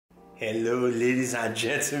Hello ladies and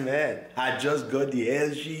gentlemen, I just got the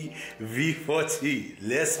LG V40.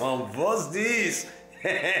 Let's unbox this.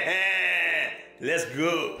 Let's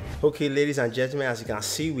go. Okay ladies and gentlemen, as you can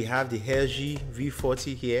see, we have the LG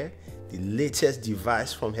V40 here, the latest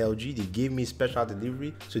device from LG. They gave me special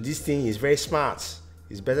delivery, so this thing is very smart.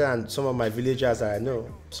 It's better than some of my villagers that I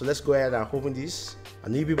know. So let's go ahead and open this. I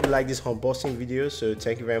know people like this unboxing video, so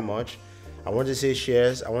thank you very much. I want to say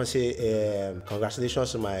cheers. I want to say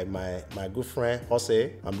congratulations to my good friend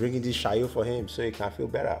Jose. I'm bringing this shayo for him so he can feel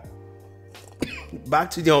better. Back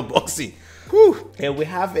to the unboxing. Whew. And we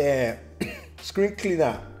have a screen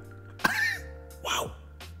cleaner. Wow.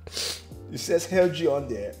 It says LG on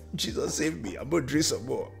there. Jesus save me. I'm gonna drink some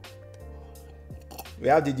more. We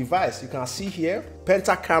have the device. You can see here,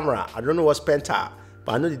 penta camera. I don't know what's penta,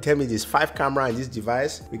 but I know they tell me there's 5 cameras in this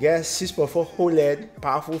device. We get 6.4 OLED,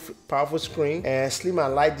 powerful screen, and slim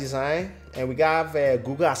and light design. And we got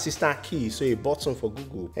Google Assistant key, so a button for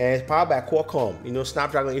Google. And it's powered by Qualcomm, you know,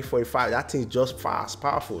 Snapdragon 845. That thing is just fast,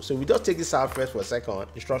 powerful. So we just take this out first for a second.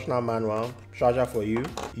 Instructional manual, charger for you,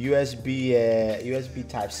 USB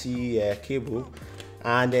Type-C cable,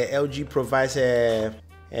 and LG provides a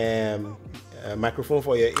microphone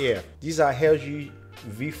for your ear. These are LG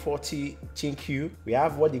V40 ThinQ. We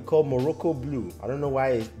have what they call Morocco blue. I don't know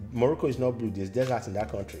why Morocco is not blue. There's desert in that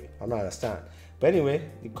country. I don't understand. But anyway,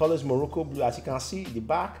 the color is Morocco blue. As you can see, the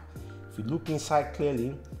back, if you look inside clearly,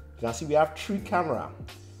 you can see we have 3 cameras.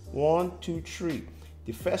 1, 2, 3.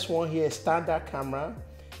 The first one here is standard camera.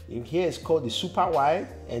 In here is called the super wide,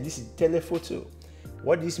 and this is telephoto.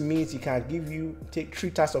 What this means, it can take 3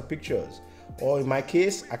 types of pictures. Or in my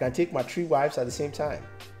case, I can take my 3 wives at the same time.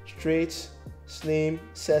 Straight, slim,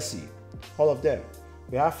 sexy, all of them.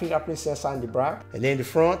 We have fingerprint sensor in the back, and then in the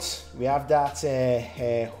front we have that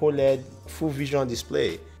OLED full vision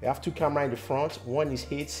display. We have 2 cameras in the front. One is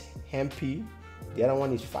 8 MP, the other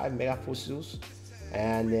one is 5 megapixels,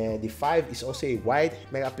 and the 5 is also a wide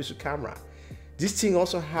megapixel camera. This thing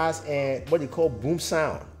also has what they call boom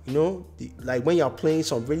sound. You know, like when you're playing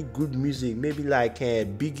some very good music, maybe like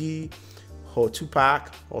Biggie or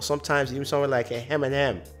Tupac, or sometimes even something like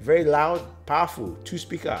Eminem. Very loud, powerful, 2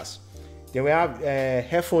 speakers. Then we have a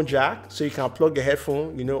headphone jack, so you can plug your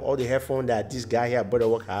headphone, you know, all the headphone that this guy here,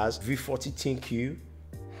 Butterwork, has. V40 ThinQ,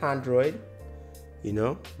 Android, you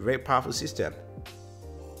know, very powerful system.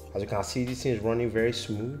 As you can see, this thing is running very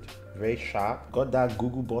smooth, very sharp. Got that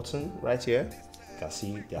Google button right here. You can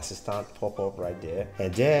see the assistant pop up right there.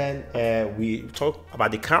 And then we talk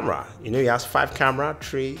about the camera. You know, it has 5 cameras,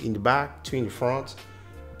 3 in the back, 2 in the front.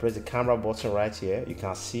 Press the camera button right here. You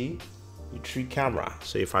can see the 3 cameras.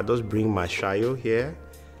 So if I just bring my shayo here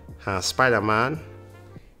and Spider-Man,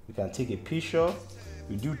 you can take a picture.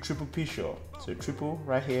 We do triple picture. So triple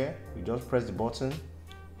right here. You just press the button.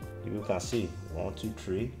 You can see 1, 2,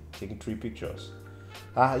 3, taking 3 pictures.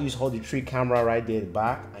 I use all the 3 cameras right there at the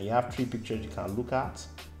back, and you have 3 pictures you can look at.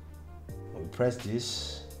 When we press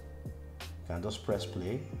this, you can just press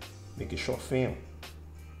play, make a short film.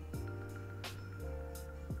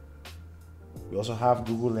 We also have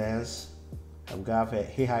Google Lens, and we have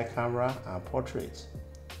a AI camera and portrait.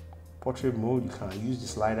 Portrait mode, you can use the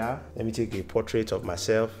slider. Let me take a portrait of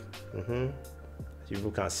myself. As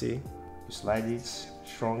you can see, you slide it,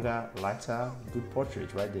 stronger, lighter, good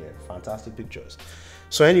portrait right there. Fantastic pictures.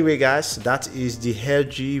 So anyway guys, that is the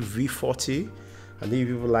LG V40. I know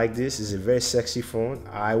people like this. It's a very sexy phone.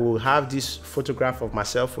 I will have this photograph of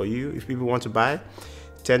myself for you if people want to buy.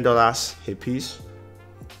 $10 a piece.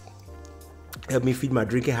 Help me feed my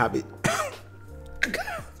drinking habit.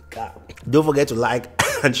 Don't forget to like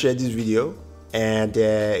and share this video. And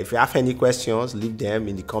if you have any questions, leave them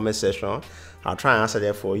in the comment section. I'll try and answer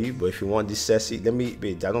them for you. But if you want this sexy,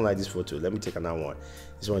 wait, I don't like this photo. Let me take another one.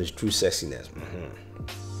 This one is true sexiness.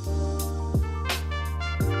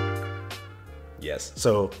 Yes.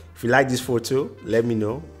 So if you like this photo, let me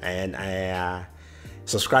know. And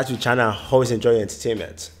subscribe to the channel. Always enjoy your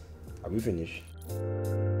entertainment. Are we finished?